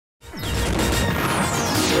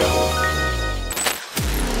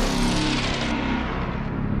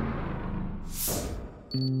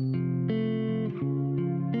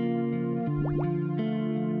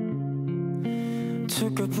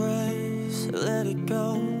took a breath, let it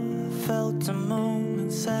go. Felt the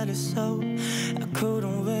moment, said it so. I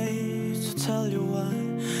couldn't wait to tell you why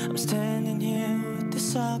I'm standing here with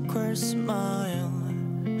this awkward smile.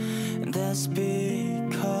 And that's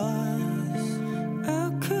because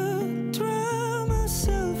I could drown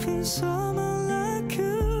myself in someone like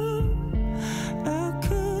you. I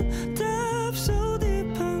could dive so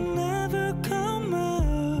deep and never come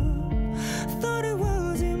out. Thought it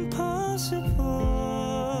was impossible,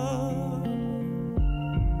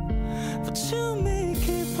 but you make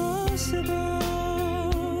it possible.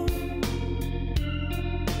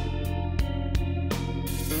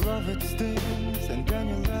 Love it stings and then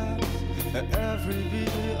you laugh at every beat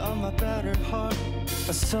of my battered heart.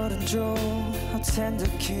 A sudden joy, a tender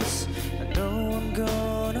kiss. I know I'm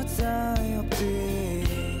gonna die of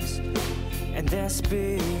this. And that's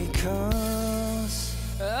because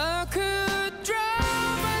I could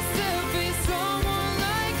drown myself in someone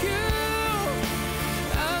like you.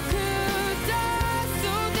 I could dive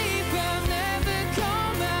so deep and never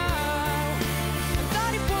come out. I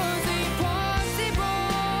thought it was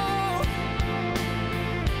impossible,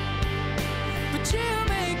 but you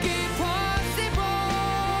make it possible.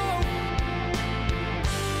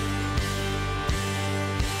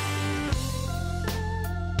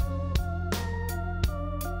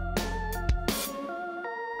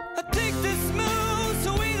 I take this move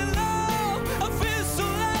so we love. I feel so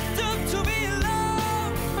left up to be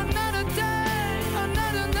alone. Another day,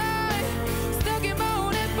 another night, stuck in my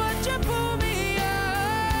own head, but you pull me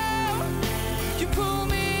out. You pull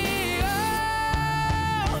me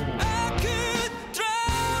out. I could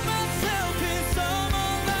drown myself in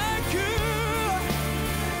someone like you.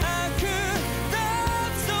 I could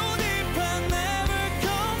dive so deep and never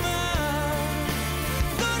come out.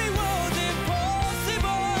 Thought it was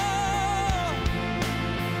impossible,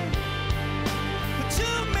 but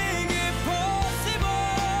you make it possible.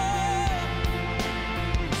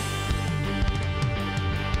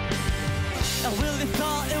 I really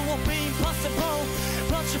thought it would be impossible,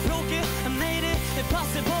 but you broke it and made it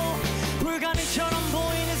impossible. 불가능처럼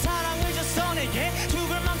보이는 사랑을 줬어 내게.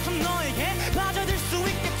 죽을 만큼 너에게 빠져들 수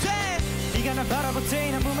있게 돼. 네가 날 바라볼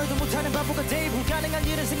때 아무 말도 못하는 바보가 돼. 불가능한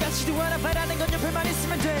일은 생각지도 않아. 바라는 건 옆에만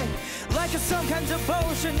있으면 돼. Like some kind of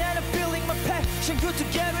ocean and I'm feeling my passion. Good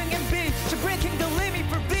together and be to breaking the limit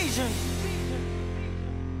for vision.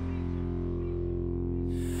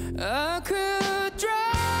 I could